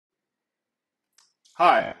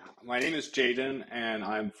Hi, my name is Jaden and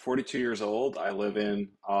I'm 42 years old. I live in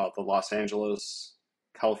the Los Angeles,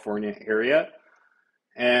 California area,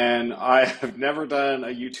 and I have never done a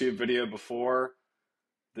YouTube video before.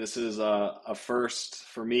 This is a first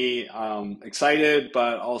for me. Excited,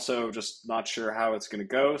 but also just not sure how it's going to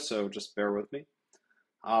go, so just bear with me.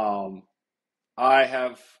 Um, I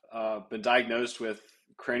have been diagnosed with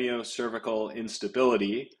craniocervical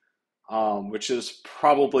instability, which is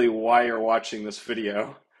probably why you're watching this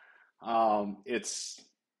video. It's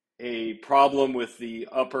a problem with the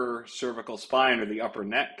upper cervical spine or the upper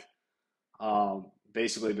neck,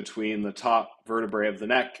 basically between the top vertebrae of the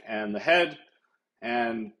neck and the head.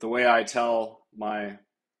 And the way I tell my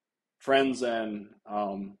friends and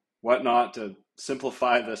whatnot to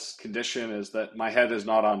simplify this condition is that my head is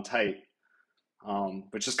not on tight,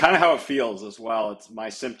 which is kind of how it feels as well. My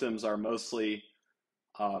symptoms are mostly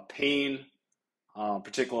pain,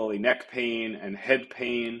 particularly neck pain and head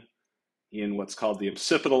pain in what's called the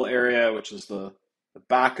occipital area, which is the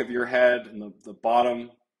back of your head and the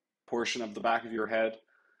bottom portion of the back of your head.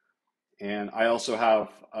 And I also have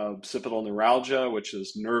occipital neuralgia, which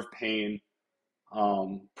is nerve pain,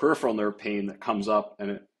 peripheral nerve pain that comes up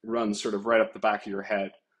and it runs sort of right up the back of your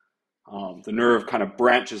head. The nerve kind of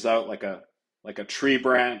branches out like a tree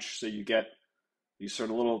branch, so you get these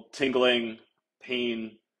sort of little tingling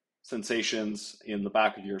pain sensations in the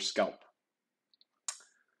back of your scalp.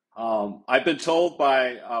 I've been told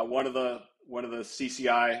by one of the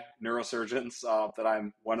CCI neurosurgeons that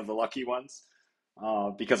I'm one of the lucky ones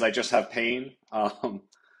because I just have pain. I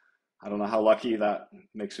don't know how lucky that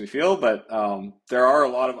makes me feel, but there are a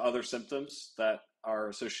lot of other symptoms that are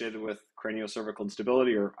associated with craniocervical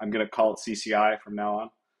instability, or I'm going to call it CCI from now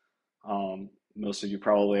on. Most of you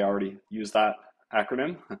probably already use that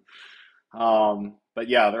acronym. But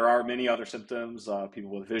yeah, there are many other symptoms,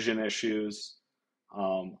 people with vision issues.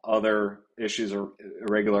 Other issues are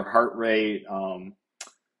irregular heart rate,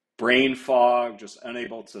 brain fog, just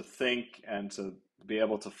unable to think and to be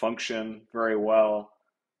able to function very well,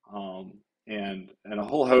 and a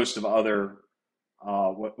whole host of other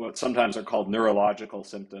what sometimes are called neurological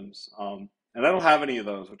symptoms. And I don't have any of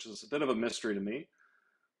those, which is a bit of a mystery to me.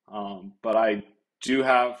 But I do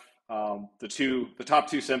have the top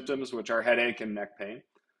two symptoms, which are headache and neck pain.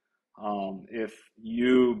 If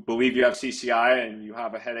you believe you have CCI and you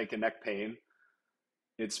have a headache and neck pain,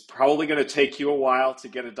 it's probably going to take you a while to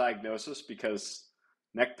get a diagnosis because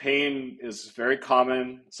neck pain is a very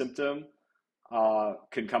common symptom,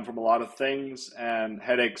 can come from a lot of things, and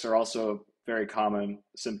headaches are also a very common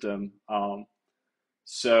symptom.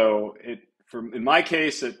 So in my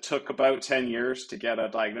case, it took about 10 years to get a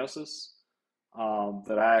diagnosis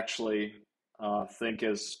that I actually think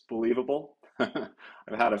is believable.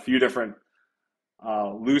 I've had a few different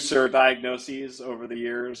looser diagnoses over the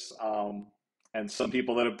years, and some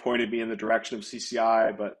people that have pointed me in the direction of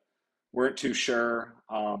CCI, but weren't too sure,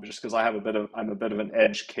 just because I'm a bit of an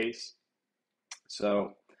edge case.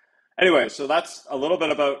 So anyway, so that's a little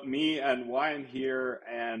bit about me and why I'm here,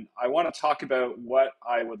 and I want to talk about what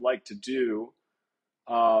I would like to do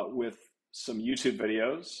with some YouTube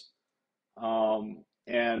videos.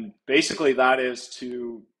 And basically, that is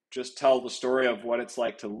to just tell the story of what it's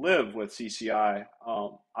like to live with CCI.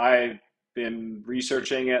 I've been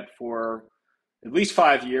researching it for at least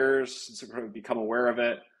 5 years since I've become aware of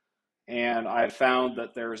it. And I've found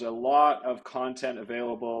that there's a lot of content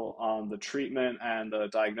available on the treatment and the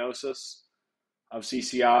diagnosis of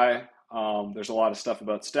CCI. There's a lot of stuff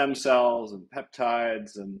about stem cells and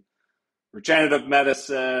peptides and regenerative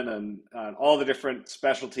medicine and all the different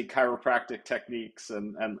specialty chiropractic techniques.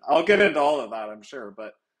 And I'll get into all of that, I'm sure.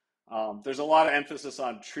 But there's a lot of emphasis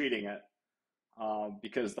on treating it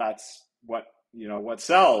because that's what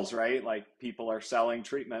sells, right? Like people are selling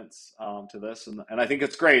treatments to this. And I think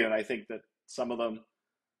it's great. And I think that some of them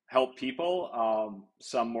help people,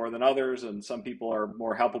 some more than others. And some people are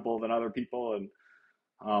more helpable than other people.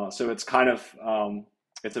 And so it's kind of,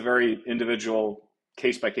 it's a very individual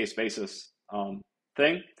case by case basis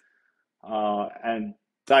thing. And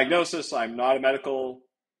diagnosis, I'm not a medical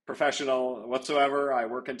professional whatsoever. I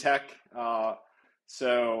work in tech.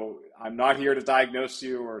 So I'm not here to diagnose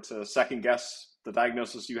you or to second guess the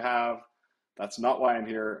diagnosis you have. That's not why I'm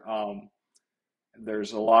here.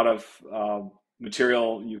 There's a lot of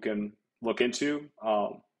material you can look into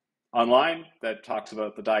online that talks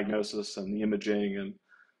about the diagnosis and the imaging and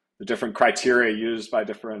the different criteria used by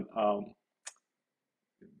different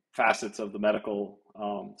facets of the medical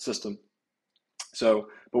system. So,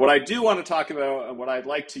 but what I do want to talk about and what I'd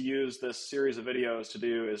like to use this series of videos to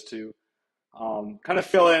do is to kind of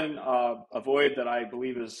fill in a void that I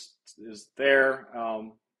believe is there,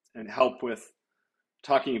 and help with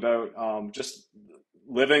talking about just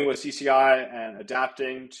living with CCI and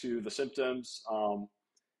adapting to the symptoms,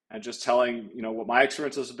 and just telling what my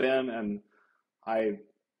experiences have been. And I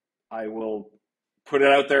I will put it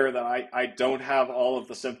out there that I don't have all of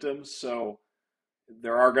the symptoms. So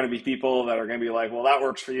there are going to be people that are going to be like, well, that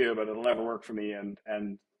works for you, but it'll never work for me. And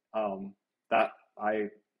that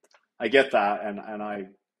I get that, and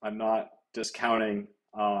I'm not discounting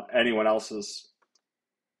anyone else's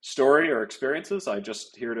story or experiences. I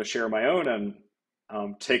just here to share my own,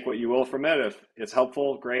 and take what you will from it. If it's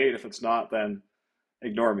helpful, great. If it's not, then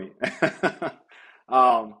ignore me.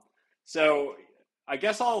 um, so I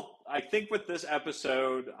guess I think with this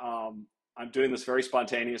episode, I'm doing this very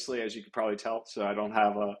spontaneously, as you could probably tell. So I don't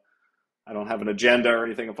have an agenda or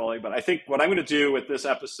anything I'm following, but I think what I'm going to do with this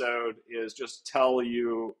episode is just tell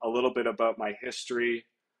you a little bit about my history,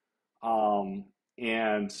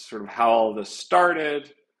 and sort of how all this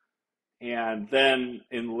started. And then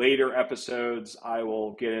in later episodes, I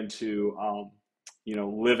will get into,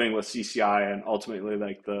 living with CCI, and ultimately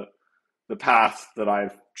like the path that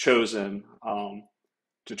I've chosen,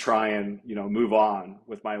 to try and, move on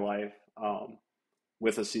with my life,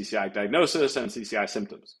 with a CCI diagnosis and CCI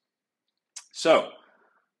symptoms. So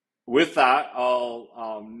with that,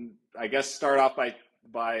 I'll, I guess, start off by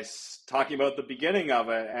talking about the beginning of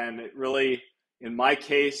it. And it really, in my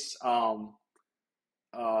case,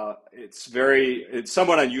 it's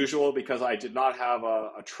somewhat unusual because I did not have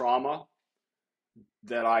a trauma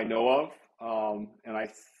that I know of, and I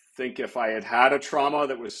think if I had had a trauma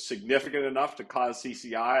that was significant enough to cause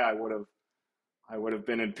CCI, I would have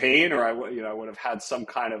been in pain, or I would have had some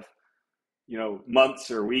kind of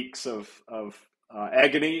months or weeks of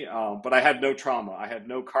agony. But I had no trauma. I had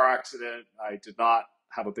no car accident. I did not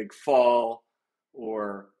have a big fall,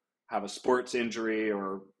 or have a sports injury,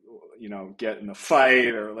 or get in a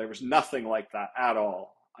fight, or there was nothing like that at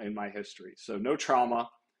all in my history. So no trauma.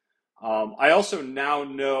 I also now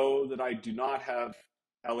know that I do not have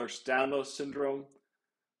Ehlers-Danlos syndrome,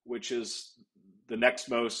 which is the next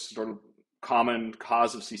most sort of common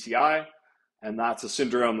cause of CCI. And that's a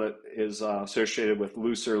syndrome that is associated with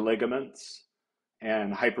looser ligaments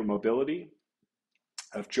and hypermobility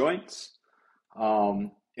of joints.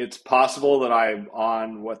 It's possible that I'm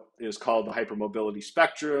on what is called the hypermobility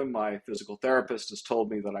spectrum. My physical therapist has told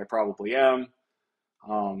me that I probably am.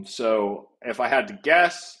 So if I had to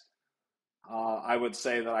guess, I would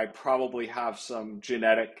say that I probably have some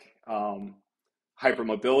genetic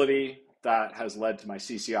hypermobility that has led to my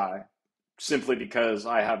CCI, simply because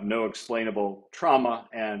I have no explainable trauma,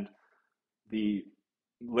 and the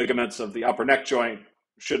ligaments of the upper neck joint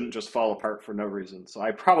shouldn't just fall apart for no reason. So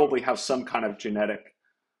I probably have some kind of genetic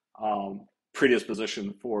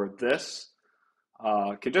predisposition for this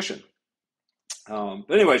condition.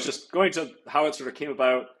 But anyways, just going to how it sort of came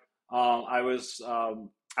about. I was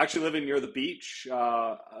actually living near the beach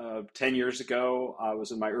 10 years ago. I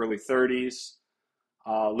was in my early 30s,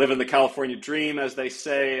 living the California dream, as they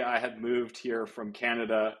say. I had moved here from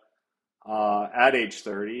Canada at age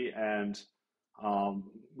 30, and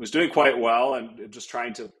was doing quite well, and just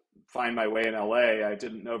trying to find my way in LA. I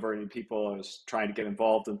didn't know very many people. I was trying to get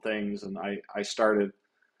involved in things, and I started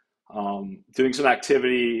doing some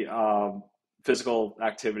activity, physical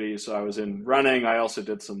activity. So I was in running. I also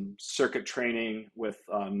did some circuit training with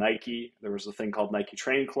Nike. There was a thing called Nike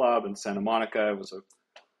Training Club in Santa Monica. It was a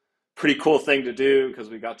pretty cool thing to do because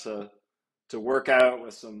we got to work out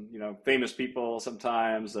with some famous people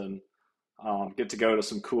sometimes, and get to go to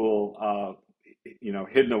some cool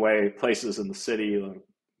hidden away places in the city.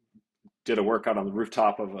 Did a workout on the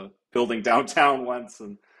rooftop of a building downtown once,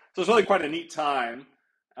 and so it was really quite a neat time.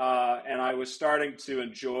 And I was starting to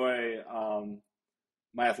enjoy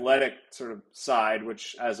my athletic sort of side,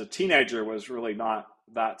 which as a teenager was really not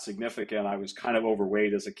that significant. I was kind of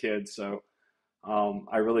overweight as a kid, so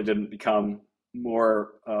I really didn't become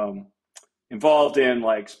more involved in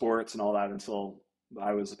like sports and all that until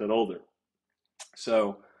I was a bit older.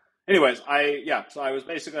 So, anyways, I was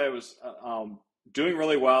doing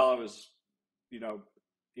really well. I was,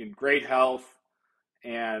 in great health,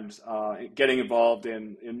 and getting involved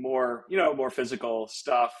in more more physical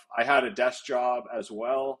stuff. I had a desk job as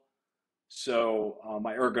well, so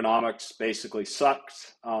my ergonomics basically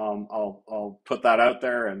sucked. I'll put that out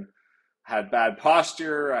there, and had bad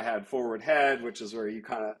posture. I had forward head, which is where you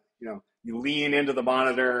kind of you lean into the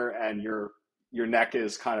monitor, and your neck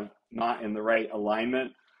is kind of not in the right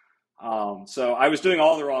alignment. So I was doing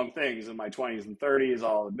all the wrong things in my 20s and 30s,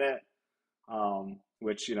 I'll admit,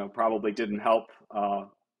 which probably didn't help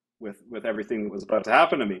with everything that was about to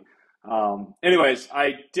happen to me. Anyways,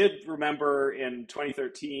 I did remember in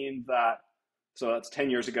 2013 that, so that's 10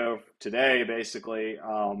 years ago today, basically.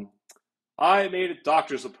 I made a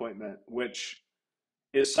doctor's appointment, which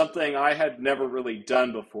is something I had never really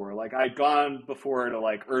done before. Like I'd gone before to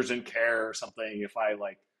like urgent care or something if I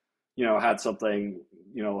like, had something,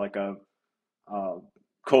 like a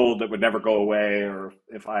cold that would never go away, or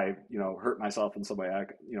if I, hurt myself in some way,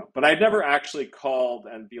 but I'd never actually called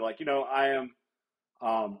and be like, I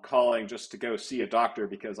am calling just to go see a doctor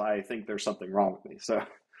because I think there's something wrong with me. So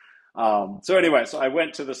anyway, so I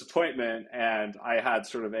went to this appointment and I had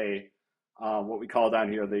sort of a what we call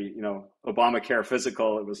down here the Obamacare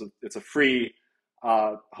physical. It's a free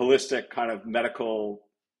holistic kind of medical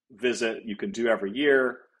visit you can do every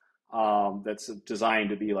year. That's designed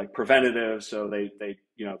to be like preventative. So they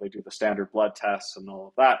do the standard blood tests and all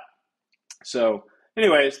of that. So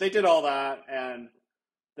anyways, they did all that, and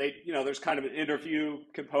there's kind of an interview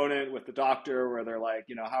component with the doctor where they're like,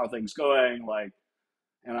 how are things going? Like,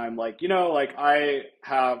 and I'm like, like I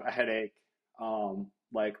have a headache,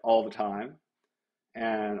 like all the time.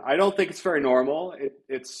 And I don't think it's very normal.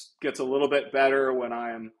 It gets a little bit better when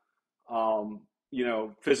I'm,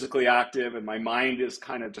 physically active and my mind is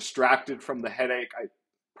kind of distracted from the headache. I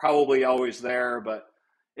probably always there, but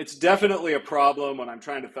it's definitely a problem when I'm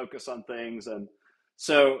trying to focus on things. And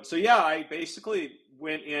so yeah, I basically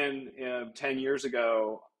went in 10 years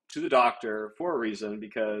ago to the doctor for a reason,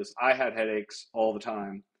 because I had headaches all the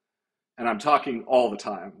time. And I'm talking all the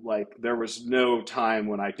time. Like there was no time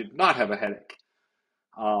when I did not have a headache.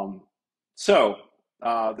 Um, so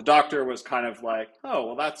the doctor was kind of like, oh,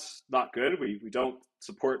 well, that's not good. We don't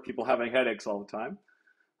support people having headaches all the time.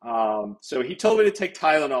 So he told me to take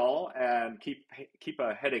Tylenol and keep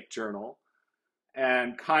a headache journal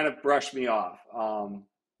and kind of brush me off.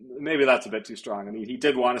 Maybe that's a bit too strong. I mean, he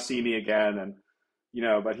did want to see me again, and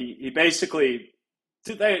but he basically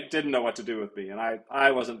they didn't know what to do with me, and I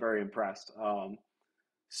wasn't very impressed.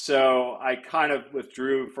 So I kind of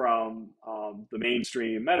withdrew from the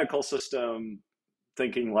mainstream medical system,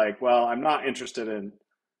 thinking like, well, I'm not interested in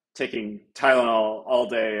taking Tylenol all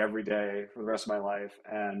day, every day for the rest of my life.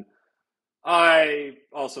 And I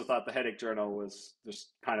also thought the headache journal was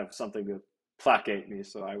just kind of something to placate me.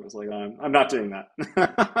 So I was like, I'm not doing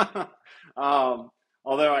that.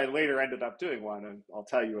 Although I later ended up doing one, and I'll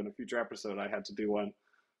tell you in a future episode, I had to do one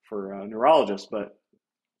for a neurologist. But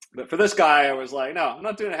for this guy, I was like, no, I'm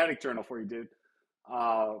not doing a headache journal for you, dude.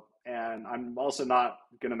 And I'm also not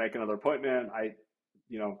going to make another appointment.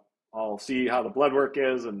 I'll see how the blood work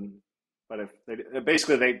is. But if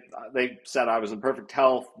they said I was in perfect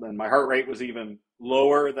health, then my heart rate was even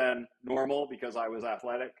lower than normal because I was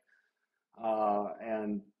athletic.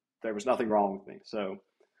 And there was nothing wrong with me. So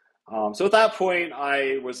at that point,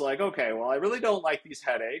 I was like, okay, well, I really don't like these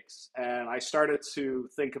headaches. And I started to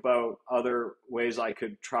think about other ways I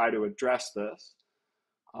could try to address this.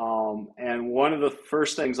 And one of the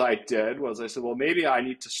first things I did was I said, well, maybe I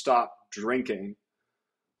need to stop drinking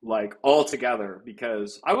like altogether,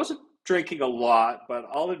 because I wasn't drinking a lot, but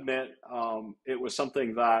I'll admit it was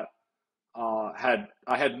something that I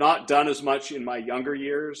had not done as much in my younger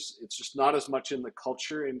years. It's just not as much in the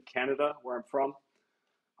culture in Canada where I'm from.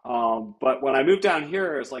 But when I moved down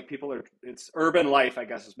here, it's like it's urban life, I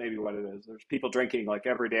guess is maybe what it is. There's people drinking like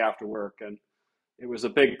every day after work, and it was a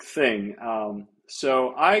big thing.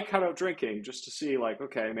 So I cut out drinking just to see like,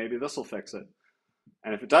 okay, maybe this will fix it.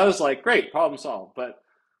 And if it does, like, great, problem solved. But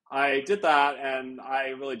I did that and I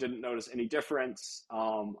really didn't notice any difference.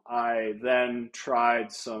 I then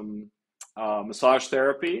tried some massage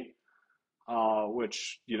therapy,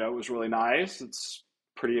 which, was really nice. It's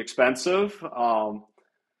pretty expensive.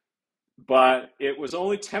 But it was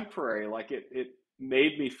only temporary. Like it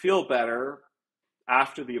made me feel better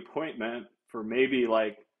after the appointment for maybe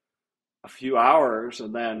like a few hours,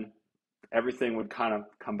 and then everything would kind of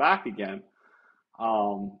come back again.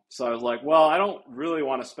 So I was like, well, I don't really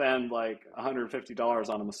want to spend like $150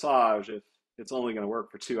 on a massage if it's only going to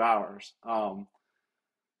work for 2 hours.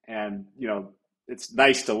 And it's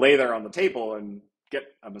nice to lay there on the table and get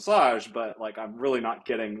a massage, but like I'm really not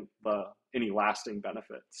getting any lasting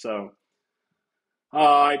benefit. So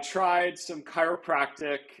I tried some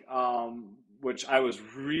chiropractic, which I was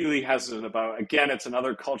really hesitant about. Again, it's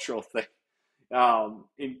another cultural thing.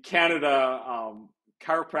 In Canada,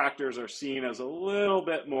 chiropractors are seen as a little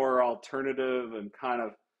bit more alternative and kind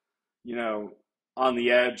of, on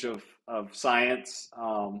the edge of science.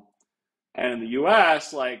 And in the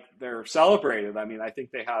US, like they're celebrated. I mean, I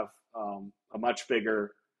think they have a much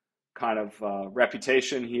bigger kind of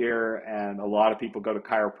reputation here, and a lot of people go to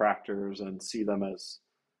chiropractors and see them as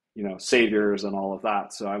saviors and all of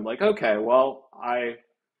that. So I'm like, okay, well, I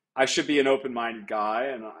should be an open-minded guy,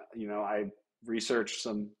 and I researched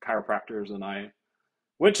some chiropractors, and I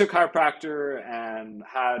went to a chiropractor and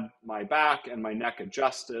had my back and my neck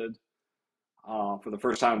adjusted for the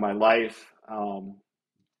first time in my life,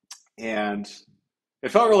 and it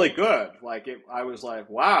felt really good. I was like,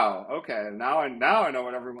 wow, okay, now I know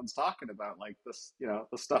what everyone's talking about. Like this,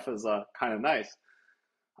 this stuff is kind of nice.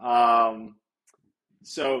 Um,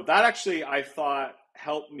 so that actually I thought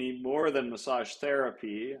helped me more than massage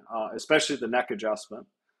therapy, especially the neck adjustment.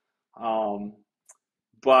 Um,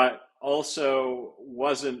 but also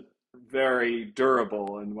wasn't very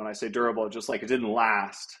durable. And when I say durable, just like it didn't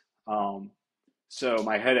last. Um, so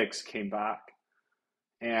my headaches came back.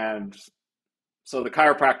 And so the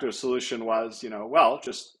chiropractor solution was, well,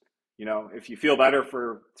 just, if you feel better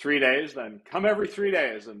for 3 days, then come every 3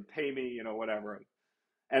 days and pay me, whatever.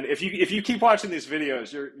 And if you keep watching these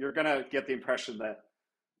videos, you're gonna get the impression that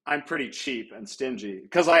I'm pretty cheap and stingy,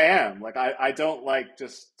 because I am. Like I don't like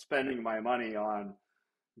just spending my money on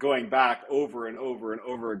going back over and over and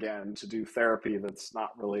over again to do therapy that's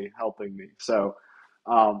not really helping me. So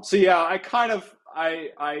yeah, I kind of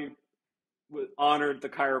I honored the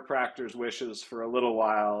chiropractor's wishes for a little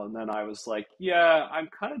while, and then I was like, yeah, I'm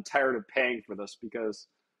kind of tired of paying for this because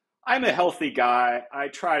I'm a healthy guy. I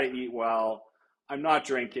try to eat well. I'm not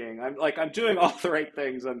drinking. I'm doing all the right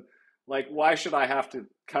things, and like, why should I have to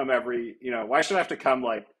come why should I have to come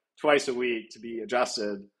like twice a week to be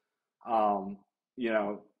adjusted? Um,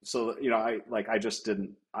 so I just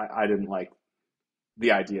I didn't like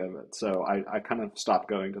the idea of it. So I kind of stopped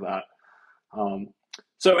going to that. Um,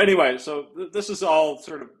 so anyway, this is all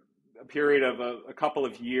sort of a period of a couple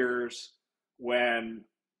of years when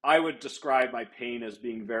I would describe my pain as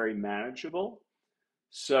being very manageable.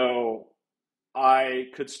 So I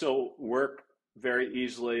could still work very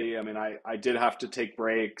easily. I mean, I did have to take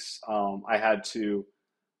breaks. I had to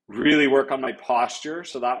really work on my posture.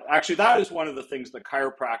 So that is one of the things the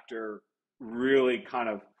chiropractor really kind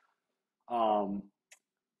of, um,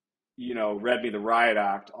 read me the riot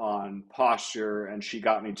act on posture, and she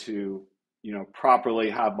got me to, properly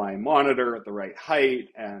have my monitor at the right height,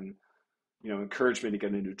 and encouraged me to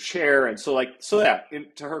get a new chair. And so yeah,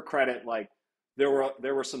 to her credit, like there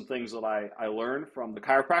were some things that I learned from the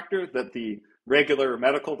chiropractor that the regular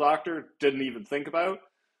medical doctor didn't even think about.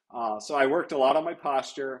 So I worked a lot on my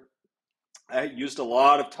posture. I used a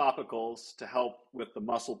lot of topicals to help with the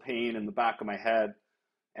muscle pain in the back of my head,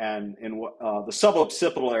 and in the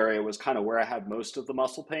suboccipital area was kind of where I had most of the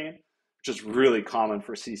muscle pain, which is really common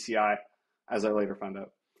for CCI, as I later found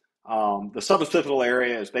out. The suboccipital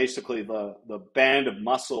area is basically the band of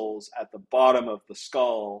muscles at the bottom of the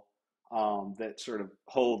skull, that sort of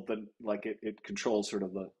hold it controls sort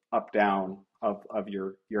of the up down of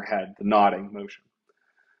your head, the nodding motion.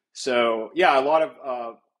 So yeah, a lot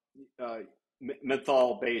of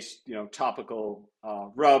menthol based, topical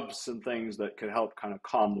rubs and things that could help kind of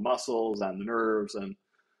calm the muscles and the nerves.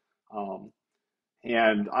 Um,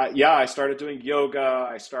 I started doing yoga.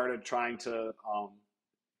 I started trying to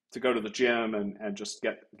go to the gym and just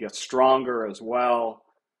get stronger as well.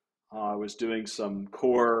 I was doing some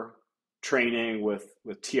core training with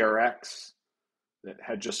TRX that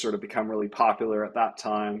had just sort of become really popular at that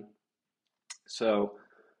time. So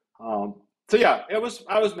um, so yeah, I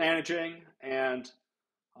was managing, and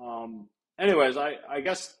anyways, I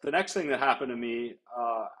guess the next thing that happened to me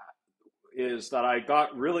is that I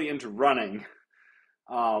got really into running,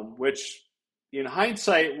 which in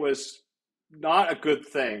hindsight was not a good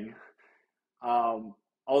thing.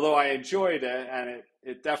 Although I enjoyed it, and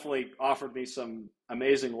it definitely offered me some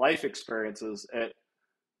amazing life experiences, it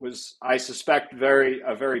was, I suspect, a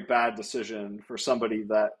very bad decision for somebody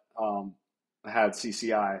that had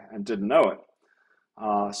CCI and didn't know it.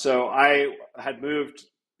 So I had moved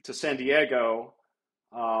to San Diego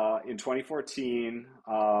in 2014,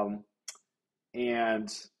 and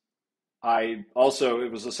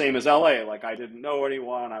it was the same as LA. Like I didn't know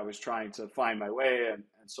anyone. I was trying to find my way, and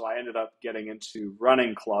so I ended up getting into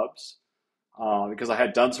running clubs because I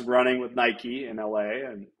had done some running with Nike in LA,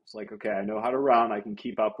 and it's like, okay, I know how to run. I can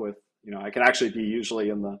keep up with, I can actually be usually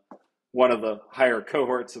in the one of the higher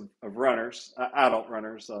cohorts of runners, adult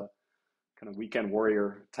runners, kind of weekend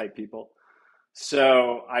warrior type people.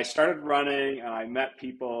 So I started running, and I met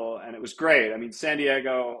people, and it was great. I mean, San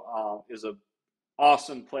Diego is a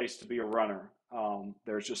awesome place to be a runner.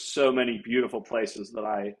 There's just so many beautiful places that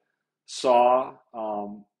I saw,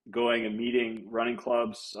 going and meeting running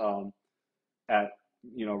clubs at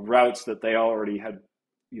routes that they already had.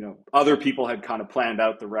 Other people had kind of planned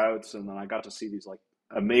out the routes, and then I got to see these like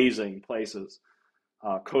amazing places.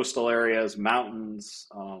 coastal areas, mountains.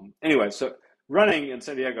 Anyway, so running in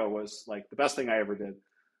San Diego was like the best thing I ever did.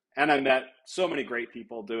 And I met so many great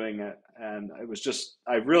people doing it. And it was just,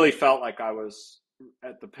 I really felt like I was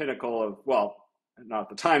at the pinnacle of, well, not at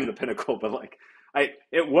the time the pinnacle, but like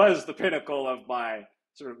it was the pinnacle of my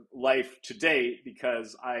sort of life to date,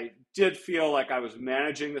 because I did feel like I was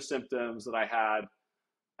managing the symptoms that I had.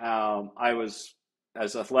 I was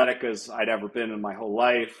as athletic as I'd ever been in my whole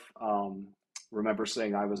life. Remember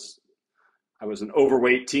saying I was an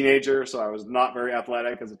overweight teenager, so I was not very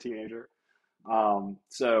athletic as a teenager.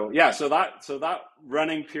 So yeah, so that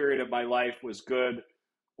running period of my life was good.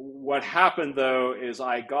 What happened though is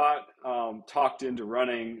I got talked into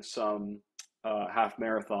running some half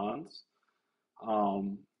marathons,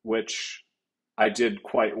 which I did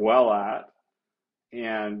quite well at.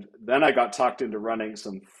 And then I got talked into running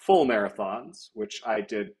some full marathons, which I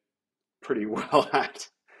did pretty well at.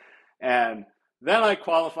 And then I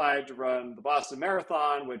qualified to run the Boston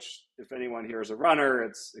Marathon, which, if anyone here is a runner,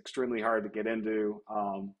 it's extremely hard to get into.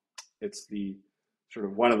 It's the sort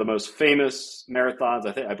of one of the most famous marathons.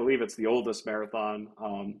 I believe it's the oldest marathon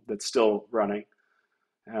that's still running.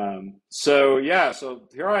 So yeah, so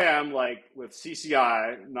here I am, like with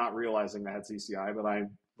CCI, not realizing I had CCI, but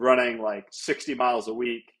I'm running like 60 miles a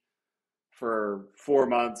week for 4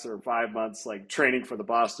 months or 5 months, like training for the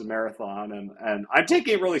Boston Marathon. And I'm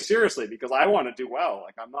taking it really seriously because I want to do well.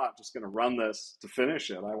 Like, I'm not just going to run this to finish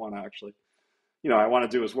it. I want to actually, I want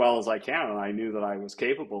to do as well as I can. And I knew that I was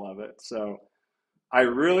capable of it. So I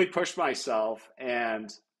really pushed myself.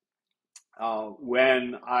 And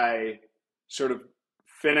when I sort of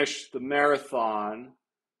finished the marathon,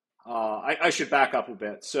 I should back up a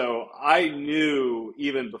bit. So I knew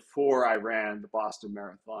even before I ran the Boston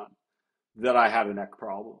Marathon that I had a neck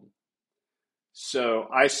problem. So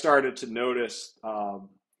I started to notice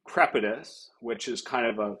crepitus, which is kind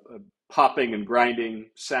of a popping and grinding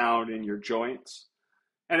sound in your joints.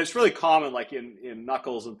 And it's really common, like in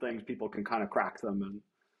knuckles and things, people can kind of crack them. And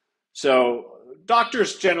so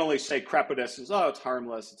doctors generally say crepitus is, oh, it's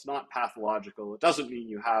harmless. It's not pathological. It doesn't mean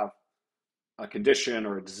you have a condition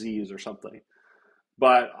or a disease or something.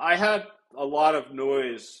 But I had a lot of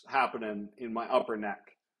noise happening in my upper neck,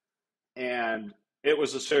 and it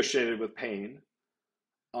was associated with pain.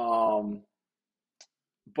 Um,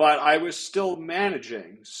 but I was still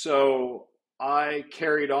managing. So I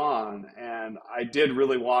carried on, and I did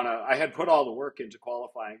really want to. I had put all the work into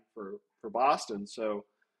qualifying for Boston. So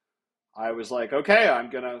I was like, okay, I'm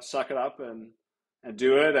going to suck it up and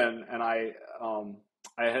do it. And I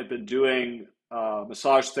had been doing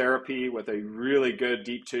massage therapy with a really good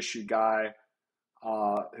deep tissue guy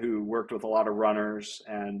who worked with a lot of runners,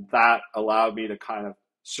 and that allowed me to kind of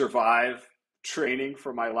survive training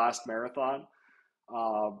for my last marathon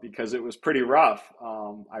because it was pretty rough.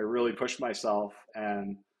 I really pushed myself,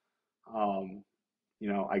 and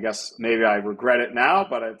I guess maybe I regret it now,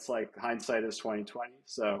 but it's like hindsight is 2020.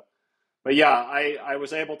 So, but yeah, I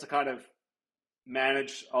was able to kind of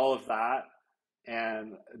manage all of that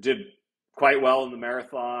and did quite well in the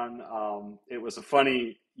marathon. It was a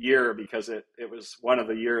funny year because it was one of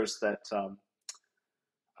the years that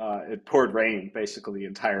it poured rain basically the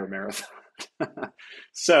entire marathon.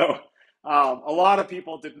 So a lot of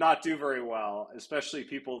people did not do very well, especially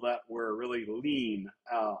people that were really lean.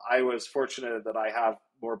 I was fortunate that I have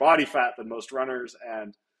more body fat than most runners,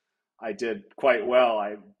 and I did quite well.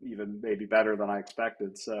 I even maybe better than I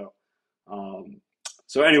expected. Um,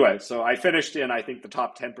 so anyway, so I finished in, I think, the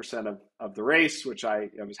top 10% of the race, which I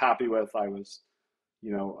was happy with. I was,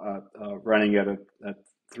 running at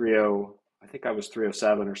 30, I think I was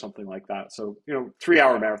 3:07 or something like that. So, 3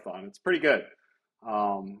 hour marathon, it's pretty good.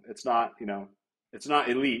 It's not, it's not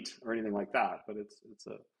elite or anything like that, but it's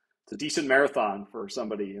a decent marathon for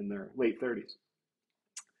somebody in their late 30s.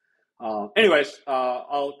 Anyways,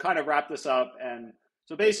 I'll kind of wrap this up. And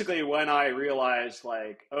so basically, when I realized,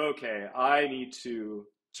 like, okay, I need to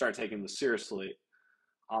start taking this seriously,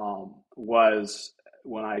 was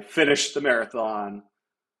when I finished the marathon.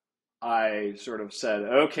 I sort of said,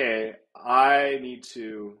 okay, I need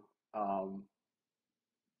to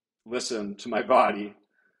listen to my body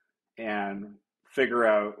and figure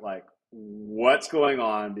out like what's going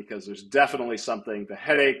on, because there's definitely something, the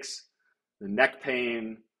headaches, the neck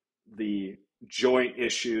pain, the joint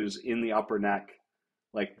issues in the upper neck,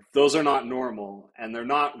 like those are not normal, and they're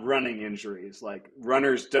not running injuries. Like,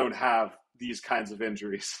 runners don't have these kinds of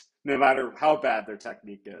injuries no matter how bad their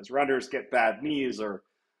technique is. Runners get bad knees or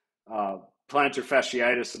plantar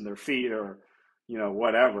fasciitis in their feet, or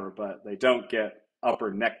whatever, but they don't get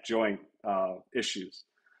upper neck joint issues.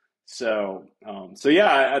 So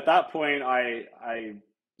yeah, at that point, I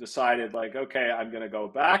decided like, okay, I'm going to go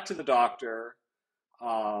back to the doctor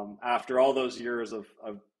after all those years of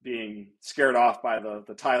being scared off by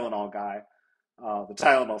the Tylenol guy, the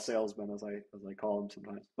Tylenol salesman, as I call him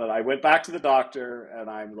sometimes. But I went back to the doctor, and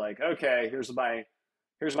I'm like, okay, here's my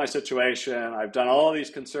situation. I've done all these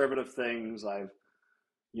conservative things. I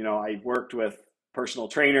worked with personal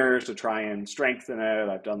trainers to try and strengthen it.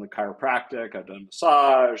 I've done the chiropractic, I've done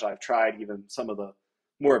massage, I've tried even some of the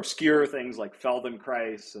more obscure things like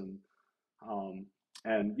Feldenkrais um,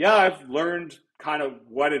 and yeah, I've learned kind of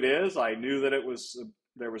what it is. I knew that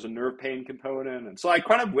there was a nerve pain component, and so I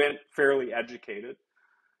kind of went fairly educated.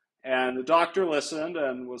 And the doctor listened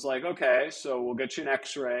and was like, "Okay, so we'll get you an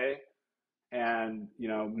X-ray, and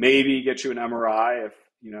maybe get you an MRI if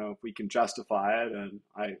we can justify it." And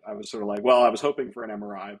I was sort of like, well, I was hoping for an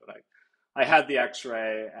MRI, but I had the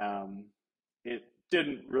X-ray. It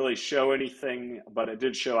didn't really show anything, but it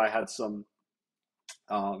did show I had some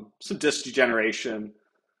disc degeneration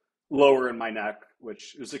lower in my neck,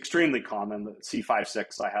 which is extremely common. The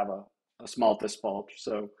C5-6, I have a small disc bulge.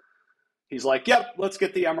 So he's like, "Yep, let's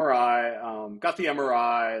get the MRI." Got the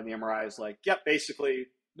MRI, and the MRI is like, "Yep, basically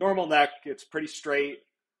normal neck. It's pretty straight."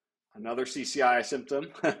 Another CCI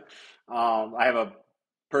symptom. I have a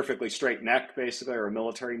perfectly straight neck, basically, or a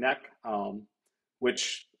military neck,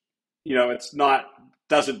 which it's not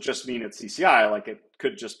doesn't just mean it's CCI. Like it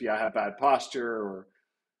could just be I have bad posture or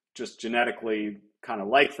just genetically kind of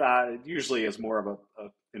like that. It usually is more of a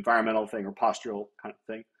environmental thing or postural kind of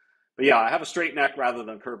thing. But yeah, I have a straight neck rather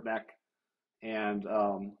than a curved neck, and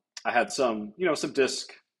I had some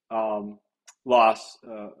disc um, loss,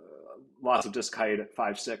 loss of disc height at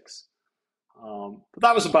 5'6". But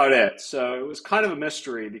that was about it. So it was kind of a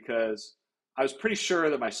mystery because I was pretty sure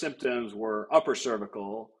that my symptoms were upper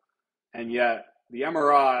cervical, and yet the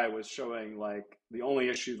MRI was showing like the only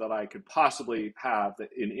issue that I could possibly have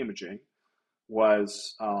in imaging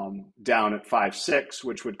was down at 5'6",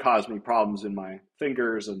 which would cause me problems in my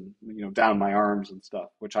fingers and down my arms and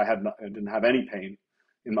stuff. Which I didn't have any pain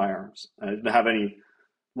in my arms. I didn't have any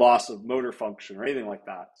loss of motor function or anything like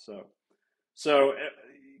that. So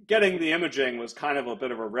getting the imaging was kind of a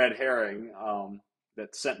bit of a red herring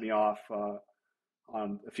that sent me off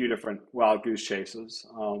on a few different wild goose chases.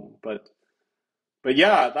 But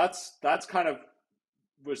yeah, that's kind of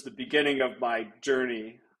was the beginning of my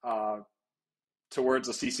journey towards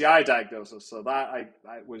a CCI diagnosis. So that I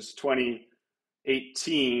was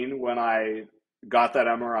 2018 when I got that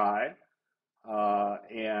MRI,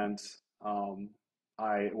 and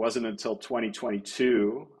it wasn't until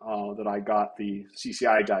 2022 that I got the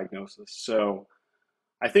CCI diagnosis. So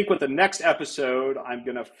I think with the next episode, I'm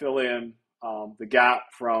going to fill in the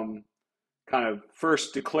gap from kind of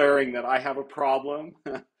first declaring that I have a problem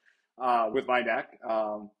with my neck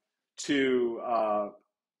to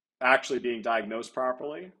actually being diagnosed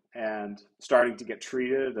properly and starting to get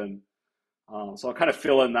treated. And so I'll kind of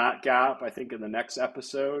fill in that gap, I think, in the next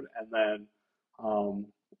episode. And then,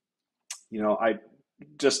 I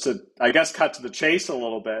just to, I guess, cut to the chase a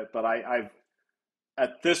little bit, but I've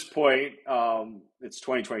at this point, it's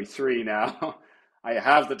 2023 now. I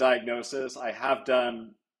have the diagnosis. I have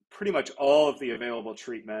done pretty much all of the available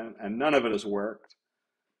treatment, and none of it has worked.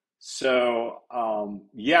 So,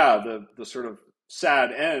 yeah, the sort of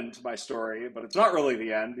sad end to my story, but it's not really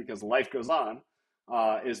the end because life goes on,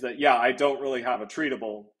 is that, yeah, I don't really have a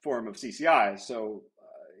treatable form of CCI. So,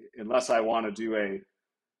 unless I want to do a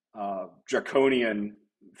draconian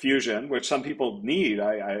fusion, which some people need,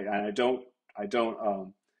 I don't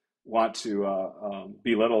want to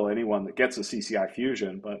belittle anyone that gets a CCI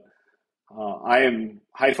fusion, but I am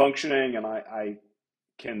high functioning and I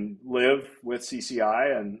can live with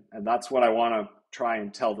CCI, and that's what I want to try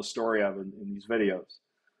and tell the story of in these videos.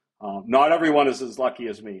 Not everyone is as lucky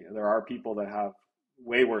as me. There are people that have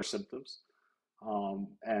way worse symptoms,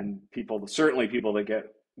 and certainly people that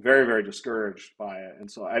get very, very discouraged by it. And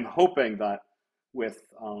so I'm hoping that with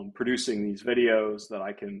producing these videos that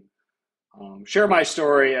I can share my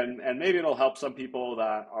story, and maybe it'll help some people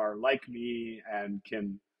that are like me and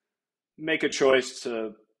can make a choice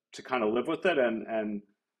to kind of live with it, and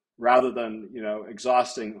rather than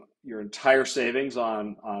exhausting your entire savings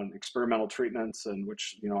on experimental treatments, and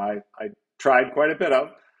which I tried quite a bit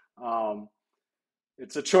of.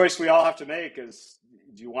 It's a choice we all have to make: is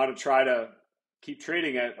do you want to try to keep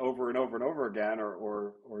treating it over and over and over again,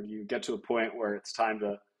 or do you get to a point where it's time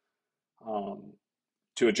to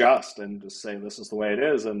adjust and just say, this is the way it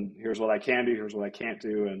is, and here's what I can do, here's what I can't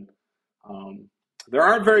do. And there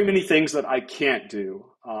aren't very many things that I can't do,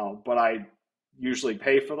 but I usually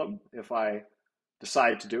pay for them if I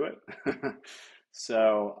decide to do it.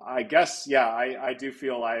 So I guess, yeah, I do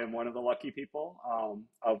feel I am one of the lucky people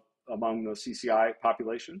among the CCI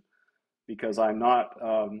population, because I'm not,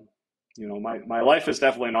 my life is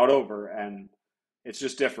definitely not over, and it's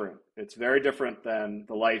just different. It's very different than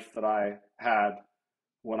the life that I had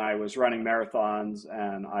when I was running marathons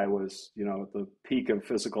and I was, at the peak of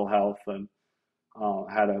physical health, and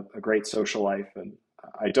had a great social life. And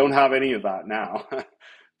I don't have any of that now,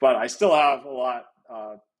 but I still have a lot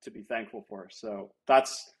to be thankful for. So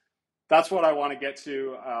that's what I want to get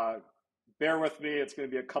to. Bear with me. It's going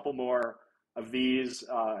to be a couple more of these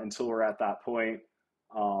until we're at that point.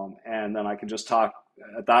 And then I can just talk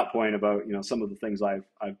at that point about, some of the things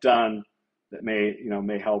I've done that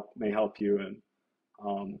may help you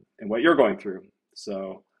and what you're going through.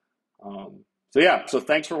 So, yeah, so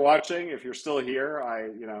thanks for watching. If you're still here,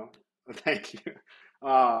 thank you.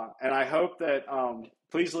 And I hope that,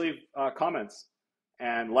 please leave comments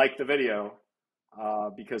and like the video,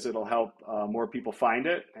 because it'll help more people find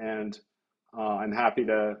it. And I'm happy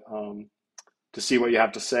to see what you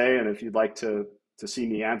have to say. And if you'd like to see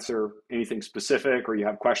me answer anything specific, or you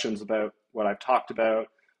have questions about what I've talked about,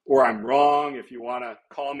 or I'm wrong, if you want to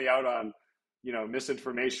call me out on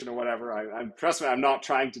misinformation or whatever, I'm trust me, I'm not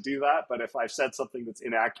trying to do that. But if I've said something that's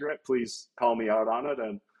inaccurate, please call me out on it,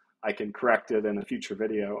 and I can correct it in a future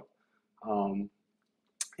video.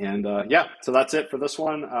 Yeah, so that's it for this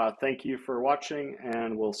one. Thank you for watching,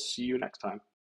 and we'll see you next time.